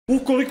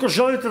Ukoliko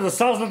želite da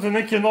saznate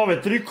neke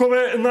nove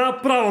trikove, na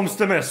pravom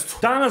ste mestu.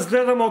 Danas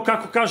gledamo,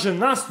 kako kaže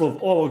naslov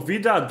ovog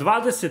videa,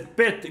 25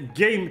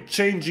 game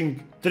changing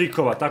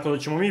trikova, tako da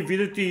ćemo mi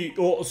vidjeti,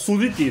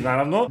 suditi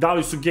naravno, da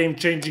li su game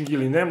changing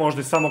ili ne,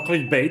 možda je samo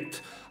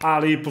clickbait,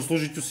 ali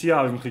poslužit ću si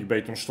ja ovim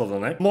clickbaitom, što da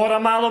ne. Mora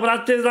malo,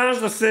 brate, znaš,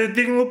 da se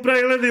dignu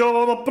pregledi,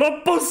 ovo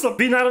propusam.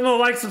 Vi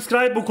naravno like,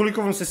 subscribe,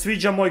 ukoliko vam se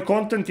sviđa moj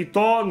content i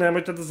to,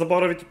 nemojte da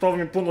zaboravite, to vam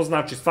mi puno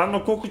znači.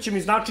 Stvarno, koliko će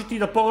mi značiti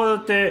da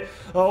pogledate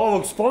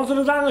ovog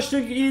sponzora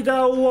današnjeg i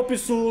da u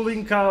opisu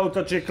linka,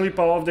 znači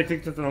klipa ovde,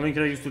 kliknete na link,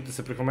 registrujte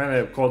se preko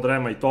mene, kod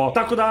Rema i to.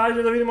 Tako da,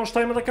 ajde da vidimo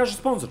šta ima da kaže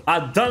sponzor. A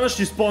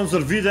današnji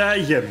sponzor videa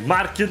je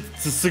Market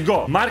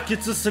CSGO. Market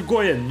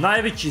CSGO je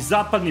najveći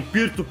zapadni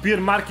peer-to-peer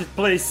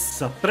marketplace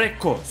sa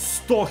preko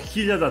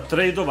 100.000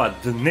 trejdova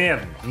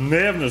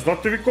dnevno.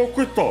 Znate vi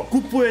koliko je to?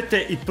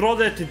 Kupujete i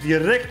prodajete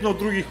direktno od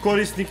drugih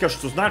korisnika,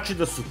 što znači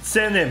da su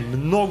cene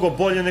mnogo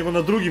bolje nego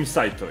na drugim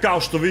sajtovima.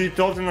 Kao što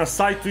vidite ovdje na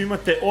sajtu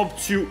imate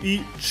opciju i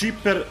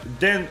cheaper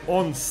than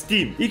on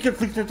Steam. I kad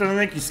kliknete na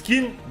neki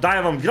skin,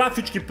 daje vam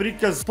grafički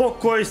prikaz po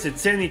kojoj se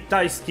ceni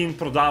taj skin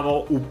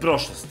prodavao u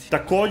prošlosti.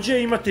 Također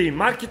imate i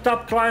Market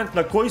Up klijent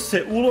na koji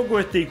se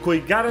ulogujete i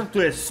koji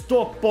garantuje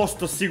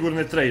 100%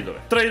 sigurne trejdove.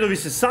 Trejdovi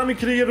se sami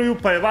kreiraju,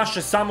 pa je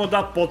vaše samo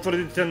da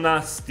potvrdite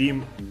na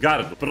Steam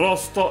gardu.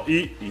 Prosto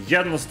i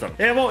jednostavno.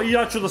 Evo, i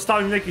ja ću da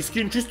stavim neki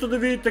skin čisto da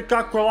vidite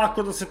kako je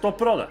lako da se to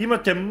proda.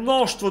 Imate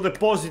mnoštvo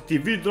depoziti,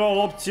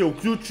 withdrawal opcije,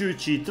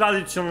 uključujući i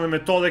tradicionalne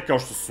metode kao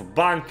što su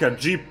banka,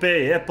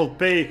 GPay, Apple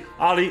Pay,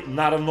 ali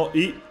naravno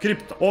i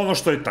kripto. Ono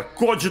što je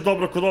također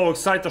dobro kod ovog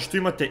sajta, što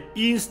imate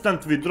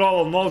instant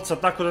withdrawal novca,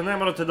 tako da ne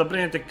morate da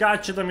brinete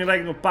kad će da mi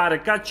legnu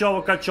pare, kad će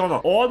ovo, kad će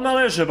ono. Odmah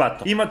leže,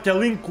 bato. Imate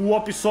link u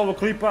opisu ovog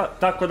klipa,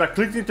 tako da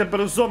kliknite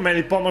brzo,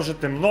 meni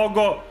pomožete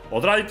mnogo,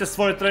 odradite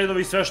svoje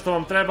tradeove i sve što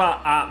vam treba,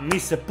 a mi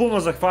se puno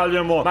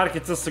zahvaljujemo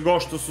Market CSGO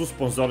što su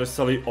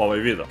sponzorisali ovaj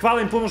video.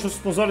 Hvala im puno što su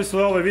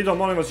sponzorisali ovaj video,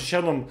 molim vas još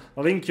jednom,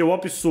 link je u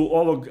opisu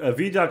ovog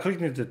videa,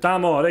 kliknite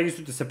tamo,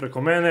 registrujte se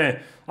preko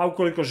mene, a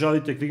ukoliko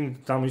želite kliknite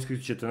tamo,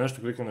 iskritit ćete nešto,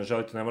 ukoliko ne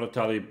želite ne morate,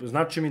 ali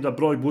znači mi da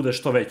broj bude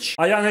što veći.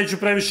 A ja neću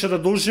previše da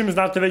dužim,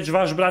 znate već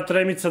vaš brat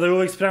Remica da je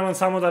uvek spreman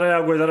samo da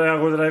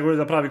reaguje,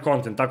 da pravi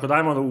content, tako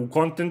dajmo u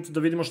content da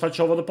vidimo šta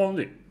će ovo da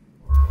ponudi.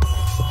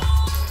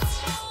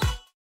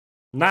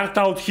 Nart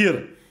out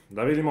here,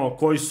 da vidimo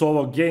koji su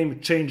ovo game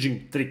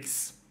changing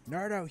tricks.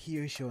 Nart out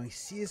here showing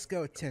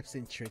CSGO tips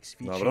and tricks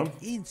featuring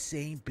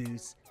insane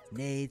boosts,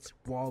 nades,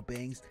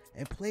 wallbangs,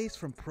 and plays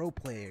from pro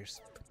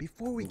players.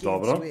 Before we get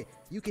into it,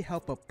 you can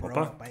help a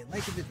bro by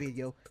liking the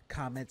video,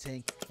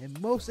 commenting,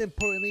 and most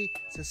importantly,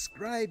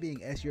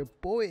 subscribing, as your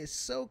boy is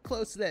so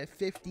close to that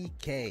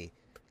 50K.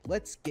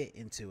 Let's get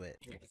into it.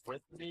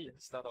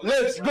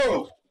 Let's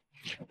go!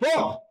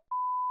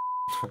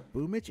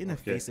 Boomich in a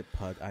face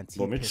pug on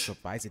Team Pistol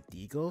buys a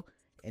deagle,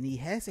 and he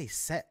has a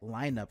set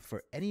lineup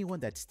for anyone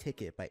that's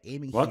ticket by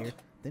aiming here,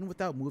 then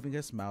without moving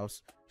his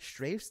mouse,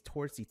 strafes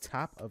towards the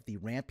top of the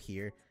ramp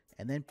here,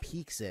 and then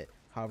peeks it.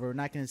 However, we're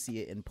not going to see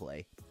it in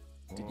play.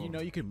 Did you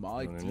know you can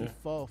molly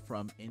default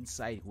from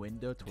inside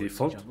window towards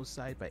the jungle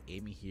side by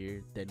aiming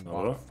here, then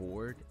walk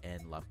forward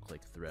and left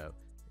click throw?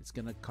 It's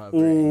gonna cover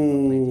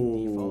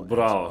default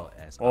bravo.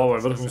 Ovo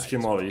je vrhunski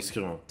molly,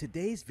 iskreno.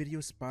 Today's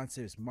video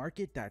sponsor is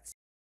Market.co.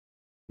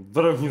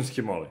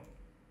 Vrhunski molly.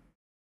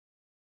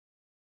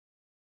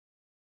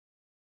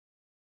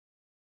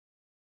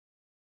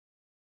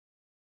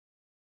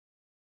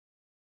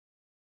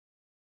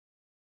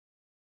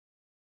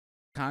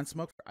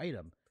 Smoke for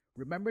item.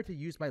 Remember to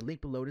use my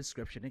link below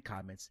description and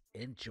comments.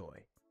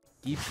 Enjoy.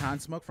 Deep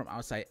smoke from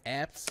outside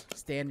apps.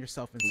 Stand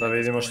yourself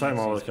inside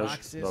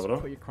boxes.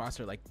 Put your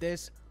crosshair like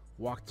this.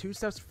 Walk 2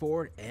 steps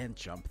forward and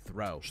jump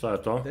throw. Šta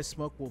je to? This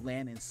smoke will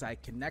land inside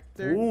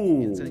connector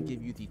and it's going to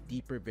give you the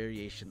deeper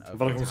variation of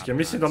vrhunski.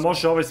 Mislim da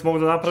može ovaj smoke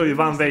da napravi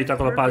one way,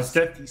 tako da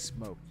pazite.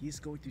 He's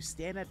going to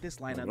stand at this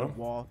line on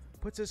the wall,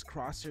 puts his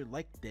crosshair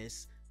like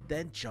this,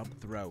 then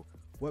jump throw.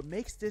 What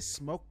makes this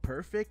smoke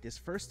perfect is,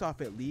 first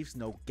off, it leaves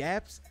no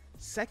gaps.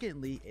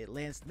 Secondly, it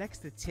lands next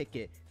to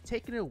ticket,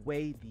 taking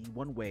away the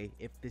one way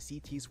if the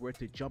CTs were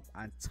to jump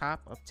on top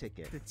of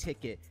ticket. The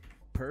ticket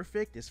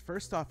perfect is,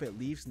 first off, it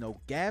leaves no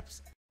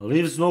gaps.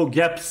 Leaves no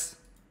gaps.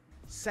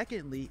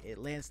 Secondly, it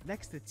lands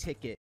next to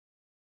ticket.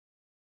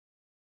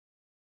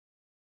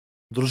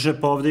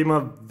 Druže, pa ovdje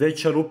ima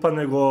veća rupa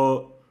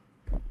nego...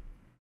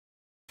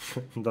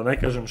 da ne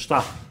kažem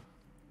šta.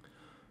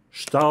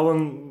 Šta ovo...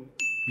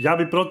 Ja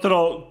bi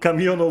proterao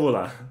kamion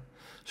ovuda.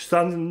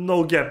 Šta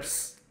no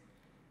gaps?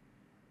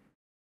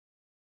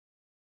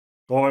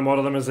 Ovo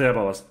mora da me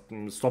zajebava,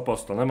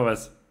 100%, nema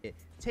veze.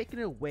 Taking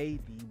away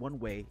the one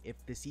way if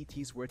the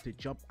CTs were to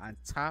jump on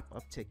top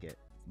of ticket.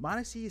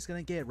 Modesty is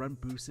going to get run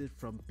boosted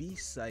from B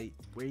site,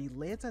 where he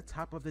lands on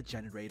top of the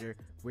generator,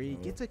 where he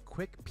gets a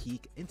quick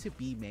peek into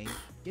B main,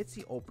 gets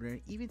the opener,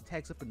 even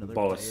tags up another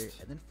player,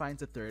 and then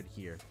finds a third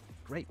here.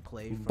 Great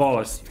play from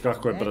Bolest,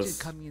 kako je brz.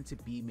 Imagine coming into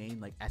B main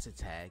like as a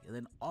tag, and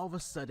then all of a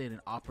sudden an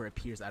opera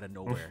appears out of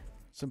nowhere.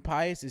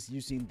 Sampaius is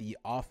using the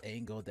off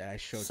angle that I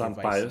showed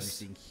Device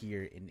using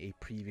here in a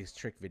previous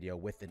trick video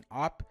with an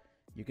op.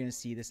 You're going to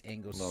see this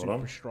angle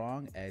super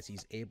strong as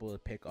he's able to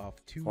pick off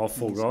two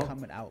keys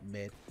coming out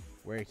mid,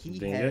 where he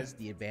has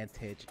the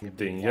advantage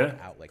and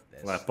walk out like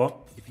this.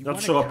 Lepo.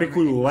 Zato što ga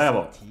pikuju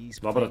levo.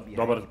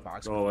 Dobar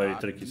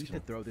trik iskreno. You need to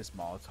throw this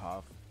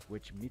Molotov,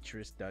 which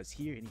Mitris does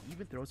here, and he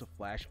even throws a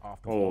flash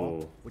off the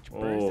wall, which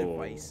burns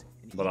Device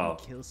and even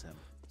kills him.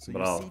 So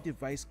you see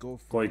Device go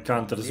for the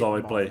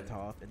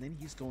Molotov, and then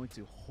he's going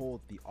to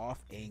hold the off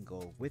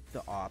angle with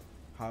the op.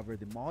 However,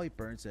 the molly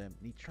burns him,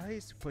 and he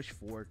tries to push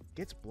forward,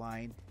 gets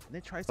blind, and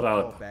then tries to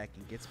fall back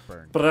and gets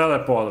burned.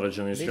 Prelepo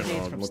odrađeno,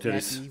 iskreno, od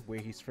Mutiris.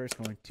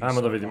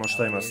 Ajmo da vidimo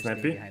šta ima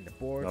Snappy.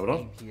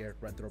 Dobro.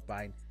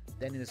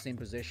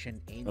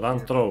 Run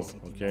throw,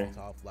 okay.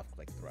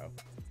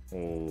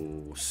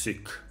 Oh,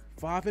 sick.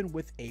 Favin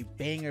with a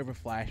banger of a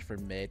flash for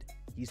mid.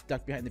 He's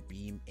ducked behind the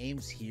beam,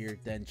 aims here,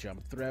 then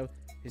jump throw.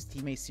 His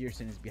teammate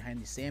Searson is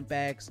behind the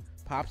sandbags,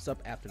 pops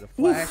up after the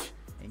flash,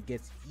 and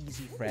gets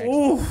easy frags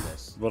like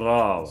this.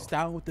 Bravo.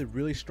 Down with a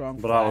really strong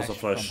flash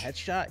from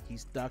headshot.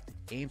 He's ducked,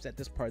 aims at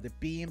this part of the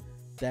beam,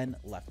 then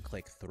left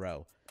click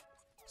throw.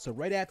 So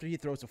right after he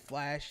throws a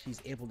flash,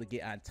 he's able to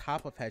get on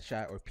top of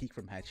headshot or peek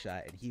from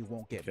headshot, and he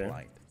won't get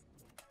blind.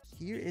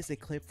 Here is a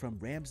clip from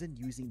Ramzan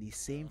using the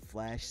same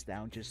flash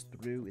Sound just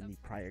threw in the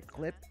prior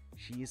clip.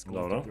 She is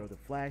going to throw the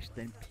flash,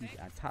 then peek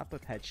on top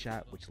of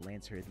headshot, which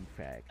lands her the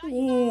frag.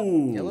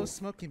 Ooh. Yellow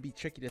smoke can be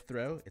tricky to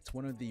throw. It's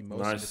one of the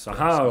most nice.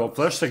 Aha,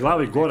 flash se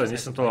glavi gore,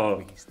 nisam to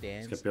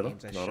skapirao.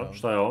 Dobro,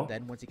 šta je ovo?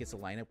 Then once he gets a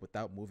lineup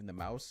without moving the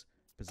mouse,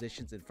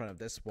 positions in front of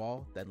this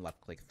wall, then left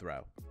click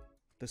throw.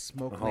 The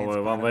smoke lands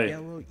on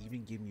yellow,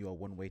 even giving you a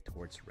one-way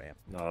towards ramp.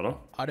 Dobro.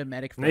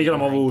 Automatic ne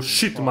igram ovu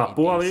shit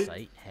mapu,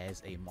 ali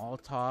has a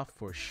Molotov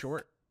for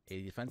short,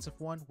 a defensive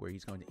one where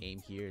he's going to aim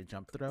here and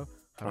jump throw.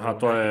 Aha,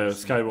 to je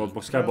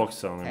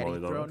skybox, had he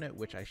thrown it,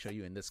 which I show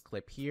you in this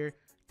clip here,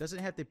 doesn't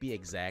have to be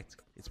exact.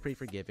 It's pretty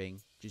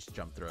forgiving. Just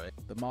jump through it.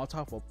 The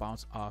Molotov will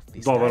bounce off the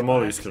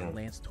skybox and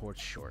lands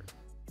towards short.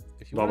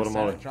 If you want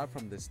to drop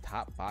from this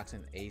top box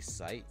in A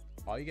site,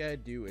 all you gotta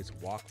do is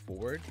walk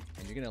forward,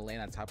 and you're gonna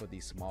land on top of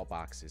these small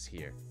boxes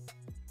here.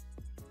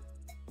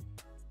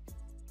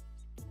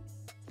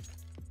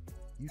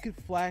 You can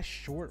flash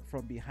short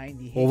from behind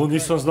the ovo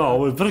nisam znao,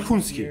 ovo je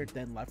vrhunski.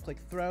 Then left click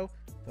throw.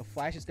 The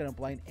flash is gonna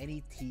blind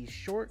any T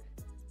short.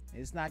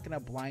 It's not gonna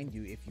blind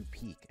you if you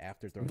peek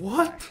after throwing the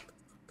flash.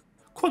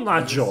 Ko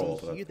nađe ovo,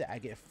 brate? Here that I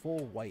get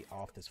full white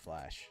off this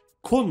flash.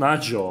 Ko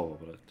nađe ovo,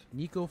 brate?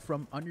 Nico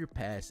from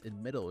underpass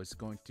in middle is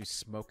going to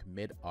smoke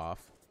mid off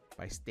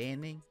by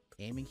standing,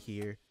 aiming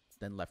here,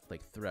 then left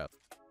click throw.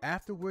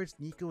 Afterwards,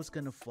 Nico is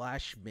going to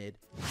flash mid,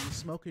 and the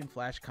smoke and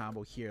flash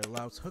combo here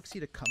allows Hooksy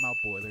to come out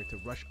boiler to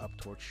rush up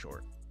towards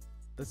short.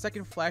 The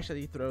second flash that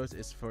he throws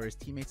is for his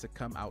teammates to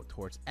come out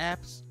towards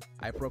apps.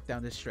 I broke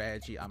down this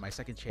strategy on my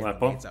second channel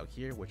it's out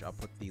here, which I'll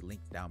put the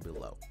link down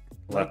below.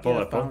 I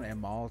found a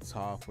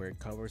Molotov where it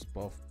covers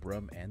both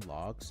broom and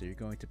log, so you're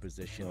going to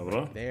position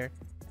right there,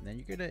 and then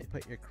you're going to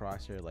put your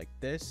crosshair like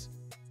this.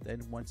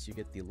 Then once you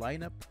get the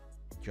lineup,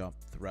 jump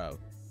throw.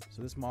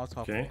 So this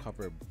Molotov will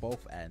cover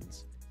both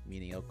ends,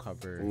 meaning it'll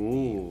cover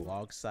the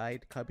log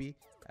side cubby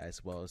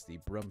as well as the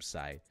broom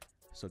side.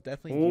 So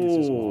definitely use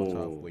this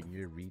Molotov when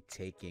you're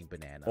retaking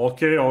banana.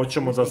 Ok, ovo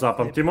ćemo da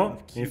zapamtimo.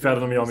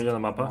 Inferno mi je omiljena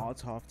mapa.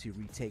 Molotov to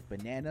retake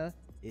banana.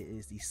 It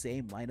is the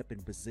same lineup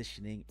and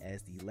positioning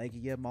as the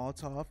Legia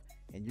Molotov,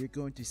 and you're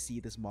going to see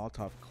this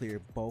Molotov clear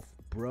both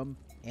broom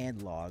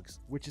and logs,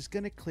 which is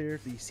going to clear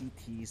the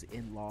CTs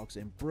in logs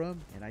and broom,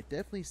 and I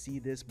definitely see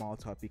this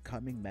Molotov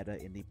becoming meta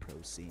in the pro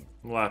scene.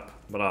 Lep,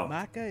 bravo.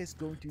 Maka is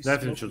going to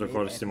smoke mid at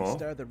the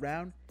start of the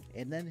round,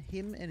 and then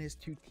him and his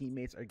two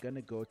teammates are going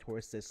to go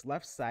towards this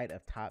left side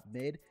of top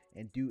mid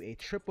and do a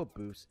triple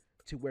boost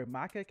to where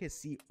Maka can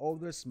see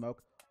over the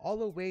smoke all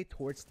the way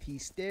towards T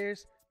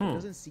stairs, but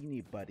doesn't see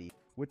anybody.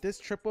 With this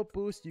triple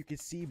boost, you can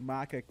see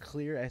Maka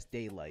clear as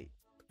daylight.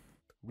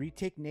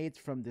 Retake nades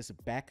from this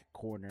back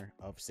corner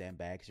of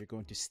sandbags. You're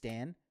going to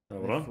stand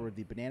for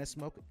the banana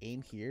smoke,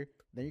 aim here.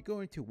 Then you're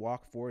going to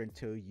walk forward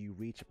until you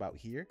reach about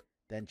here,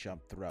 then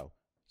jump throw.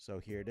 So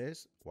here it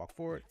is, walk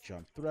forward,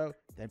 jump throw,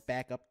 then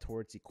back up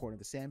towards the corner of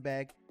the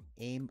sandbag,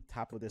 aim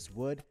top of this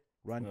wood,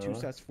 run 2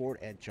 steps forward,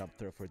 and jump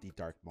throw for the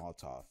dark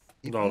Molotov.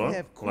 If you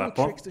have cool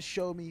tricks to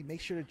show me,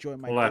 make sure to join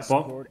my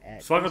Discord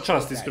at Svaka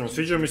čast, iskreno,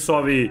 sviđaju mi se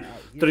ovi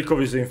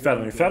trikovi za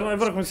Inferno. Inferno je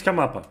vrhunska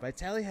mapa.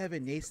 Vitali have a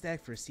nade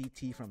stack for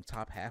CT from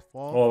top half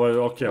wall. Ovo je,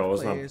 okej, ovo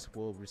znam. Players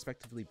will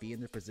respectively be in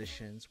their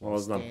positions while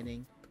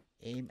standing,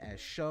 aim as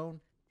shown,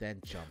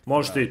 then jump.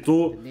 Možete i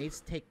tu,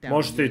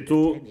 možete i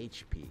tu,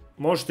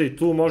 možete i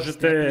tu,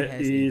 možete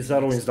i za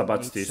ruins da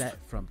bacite isto.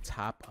 From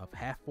top of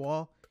half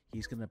wall,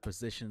 he's going to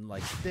position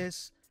like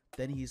this.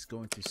 Then he's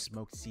going to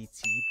smoke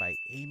CT by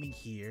aiming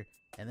here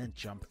and then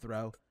jump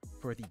throw.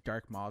 For the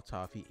dark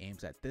Molotov, he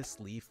aims at this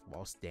leaf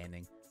while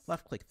standing,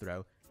 left click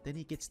throw. Then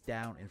he gets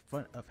down in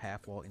front of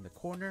half wall in the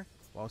corner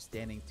while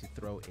standing to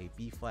throw a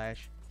B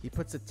flash. He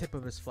puts the tip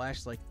of his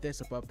flash like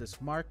this above this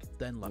mark,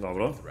 then left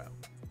click throw.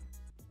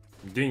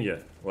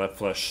 Dinje, left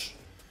flash.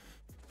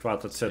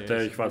 Hvata CT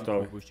I hvata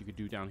ovi. You could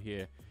do down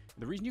here.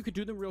 The reason you could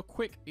do them real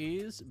quick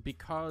is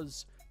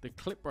because the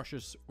clip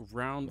brushes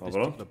around this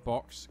particular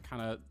box,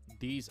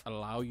 these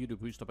allow you to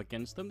boost up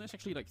against them. There's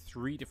actually like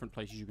 3 different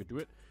places you could do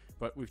it,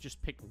 but we've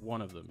just picked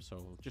one of them.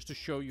 So just to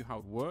show you how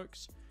it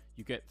works,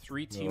 you get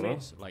 3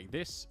 teammates like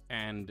this,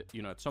 and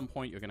at some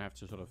point you're gonna have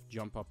to sort of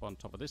jump up on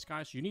top of this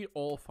guy. So you need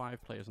all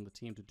 5 players on the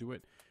team to do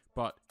it.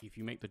 But if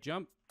you make the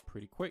jump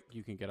pretty quick,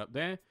 you can get up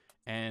there.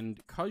 And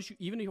because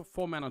even if you're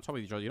 4 men on top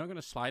of each other, you're not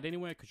going to slide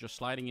anywhere because you're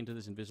sliding into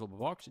this invisible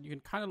box. And you can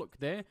kind of look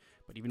there,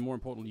 but even more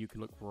importantly, you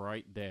can look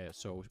right there.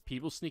 So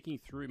people sneaking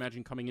through,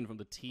 imagine coming in from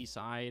the T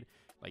side.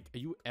 Like, are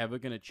you ever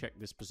going to check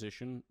this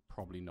position?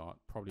 Probably not.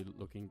 Probably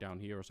looking down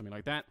here or something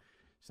like that.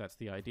 So that's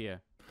the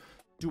idea.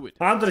 Do it.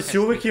 Andres je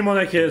uvijek imao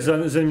neke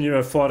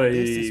zanimljive fore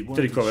I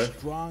trikove.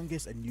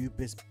 Strongest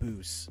Anubis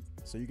boost.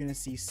 So you're going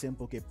to see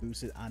Simple get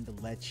boosted on the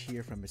ledge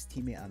here from his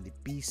teammate on the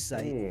B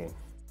site.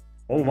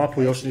 Ovu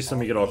mapu još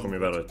nisam igrao, ako mi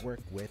verujete.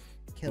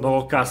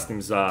 Mnogo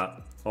kasnim za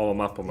ovom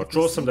mapom, a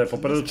čuo sam da je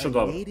poprilično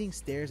dobro.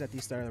 Stairs at the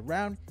start of the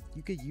round,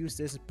 you could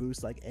use this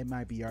boost like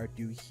MIBR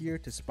do here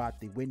to spot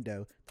the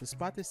window, to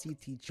spot the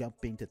CT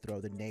jumping to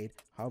throw the nade.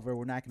 However,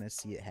 we're not going to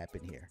see it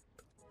happen here.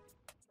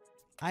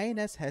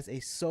 INS has a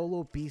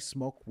solo B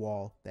smoke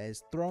wall that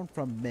is thrown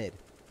from mid.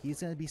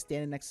 He's going to be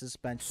standing next to the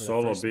bench for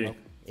the first smoke.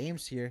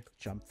 Aims here,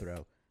 jump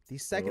throw. The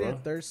second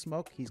and third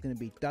smoke, he's going to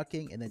be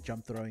ducking and then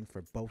jump throwing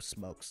for both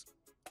smokes.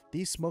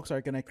 These smokes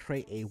are going to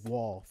create a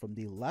wall from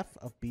the left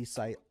of B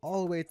site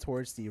all the way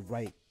towards the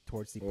right,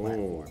 towards the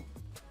platform.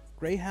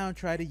 Greyhound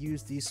tried to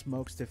use these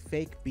smokes to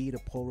fake B to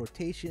pull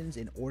rotations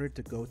in order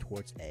to go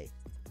towards A.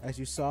 As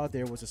you saw,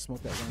 there was a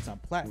smoke that runs on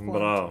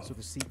platform, so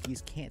the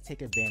CTs can't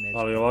take advantage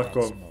of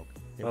that smoke.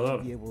 They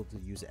won't be able to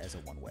use it as a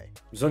one-way.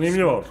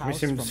 Zanimljivo,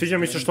 mislim, sviđa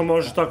mi se što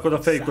možeš tako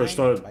da fejkuješ,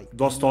 što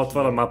dosta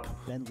otvara mapu.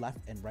 Then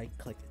left and right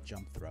click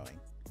jump throwing.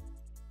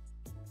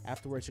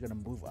 Afterwards, you're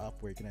going to move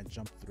up where you're going to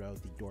jump throw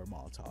the door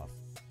Molotov.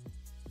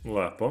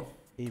 Lepo.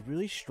 A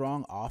really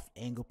strong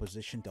off-angle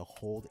position to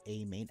hold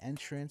a main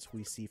entrance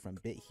we see from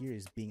Bit here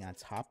is being on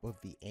top of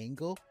the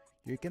angle.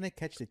 You're going to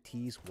catch the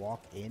T's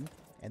walk in,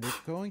 and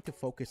they're going to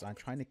focus on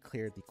trying to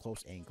clear the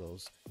close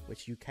angles,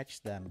 which you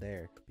catch them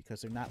there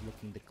because they're not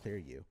looking to clear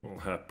you.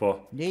 Lepo.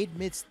 Nade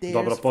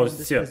mid-stairs from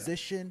this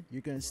position.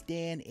 You're going to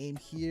stand, aim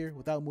here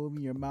without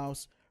moving your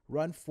mouse.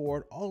 Run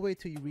forward all the way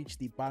till you reach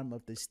the bottom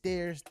of the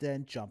stairs,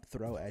 then jump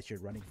throw as you're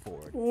running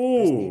forward.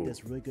 This nade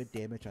does really good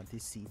damage on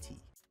this CT.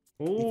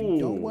 If you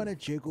don't want to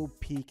jiggle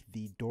peek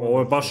the door, ovo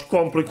je baš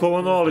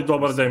komplikovano, ali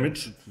dobar damage.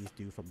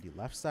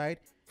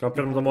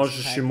 Kapiram da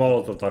možeš I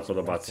molotov tako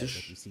da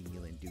baciš.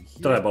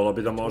 Trebalo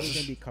bi da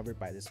možeš.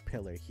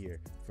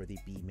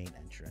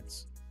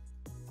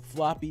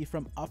 Floppy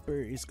from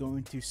upper is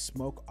going to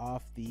smoke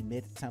off the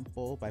mid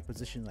temple by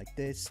positioning like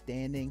this,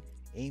 standing,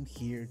 aim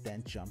here,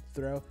 then jump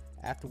throw.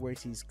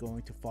 Afterwards, he's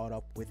going to follow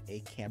up with a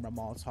camera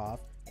Molotov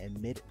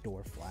and mid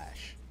door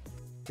flash.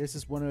 This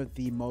is one of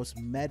the most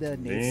meta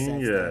nade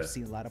sets that I've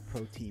seen a lot of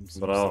pro teams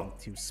using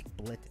to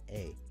split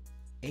A.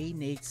 A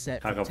nade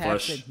set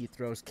protects and he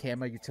throws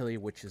camera utility,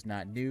 which is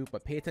not new,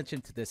 but pay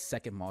attention to this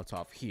second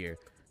Molotov here,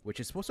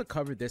 which is supposed to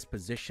cover this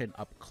position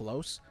up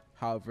close.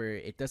 However,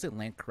 it doesn't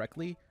land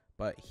correctly,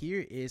 but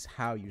here is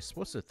how you're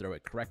supposed to throw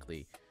it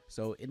correctly.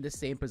 So in the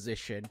same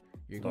position,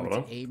 you're going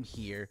to aim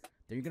here,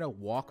 then you're going to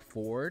walk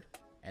forward,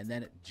 and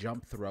then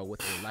jump throw with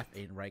your left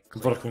and right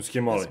click.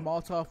 This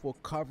Molotov will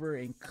cover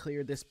and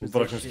clear this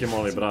position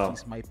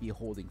CTs might be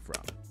holding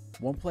from.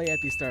 One play at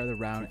the start of the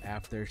round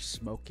after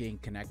smoking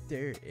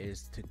connector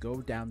is to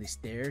go down the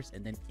stairs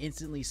and then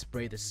instantly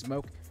spray the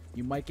smoke.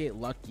 You might get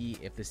lucky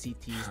if the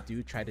CTs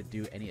do try to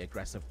do any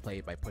aggressive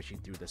play by pushing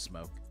through the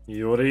smoke.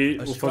 Juri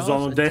u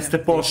fazonu gde ste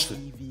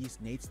pošli.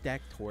 Nade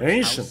stack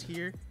towards house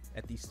here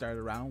at the start of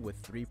the round with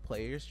 3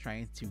 players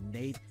trying to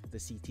nade the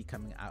CT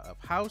coming out of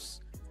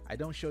house. I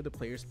don't show the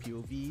players'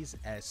 POVs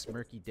as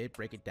Smirky did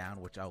break it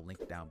down, which I'll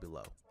link down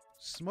below.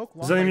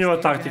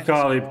 Zanimljiva taktika,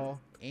 ali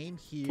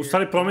u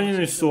stvari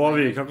promijenjeni su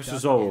ovi, kako se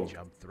zovu?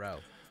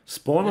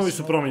 Spawnovi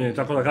su promijenjeni,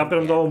 tako da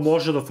kapiram da ovo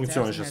može da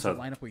funkcioniše sad.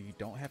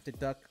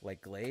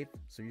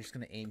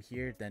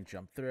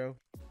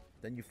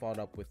 Then you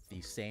followed up with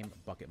the same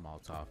bucket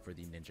Molotov for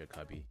the Ninja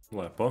Cubby.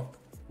 Lepo.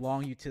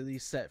 Long utility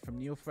set from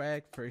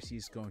Neofrag. First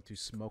he's going to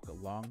smoke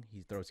along.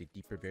 He throws a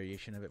deeper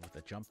variation of it with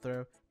a jump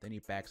throw. Then he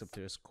backs up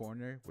to his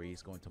corner where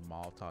he's going to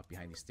Molotov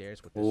behind the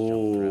stairs with this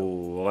jump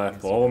throw.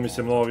 Lepo. Ovo mi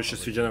se mnogo više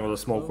sviđa nego da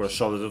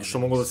smokuješ ovdje, zato što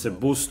mogu da se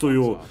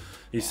boostuju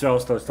I sve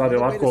ostale stvari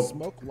ovako.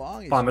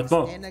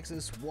 Pametno.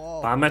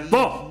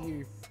 Pametno!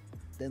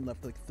 Then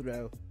left click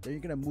throw. Then you're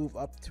gonna move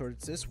up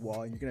towards this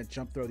wall and you're gonna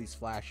jump throw these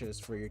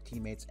flashes for your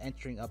teammates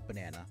entering up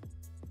banana.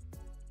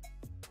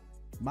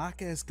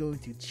 Maka is going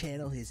to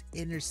channel his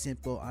inner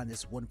Simple on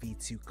this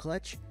 1v2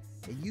 clutch,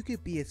 and you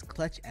could be as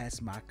clutch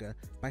as Maka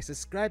by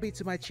subscribing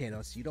to my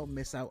channel so you don't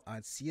miss out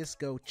on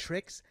CSGO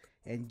tricks,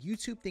 and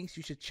YouTube thinks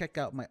you should check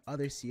out my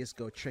other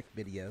CSGO trick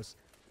videos.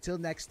 Till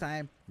next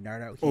time,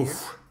 Nerd out here.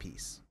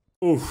 Peace.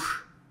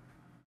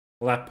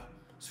 Lepo.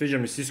 Sviđa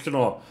mi se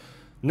iskreno.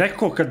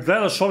 Neko kad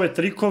gledaš ove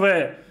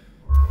trikove,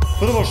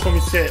 prvo što mi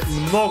se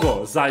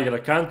mnogo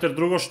zaigra kanter,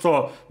 drugo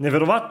što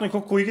neverovatno je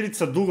koliko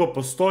igrica dugo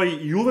postoji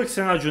i uvek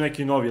se nađu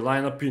neki novi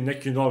line-upi,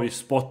 neki novi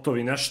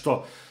spotovi,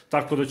 nešto,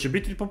 tako da će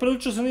biti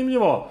poprilično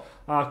zanimljivo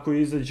ako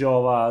izađe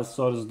ova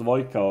Source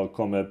 2 o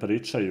kome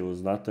pričaju,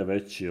 znate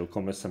već i o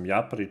kome sam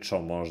ja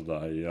pričao možda,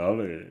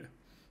 jeli?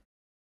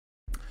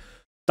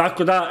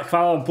 Tako da,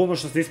 hvala vam puno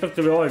što ste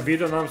ispratili ovaj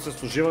video, nadam se da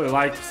ste uživali,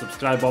 like,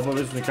 subscribe,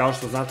 obavezno i kao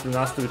što znate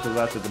nastavite da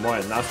gledate do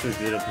moje,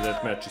 nastavite dirati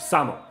direkt meč i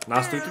samo,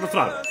 nastavite do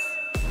Pravila.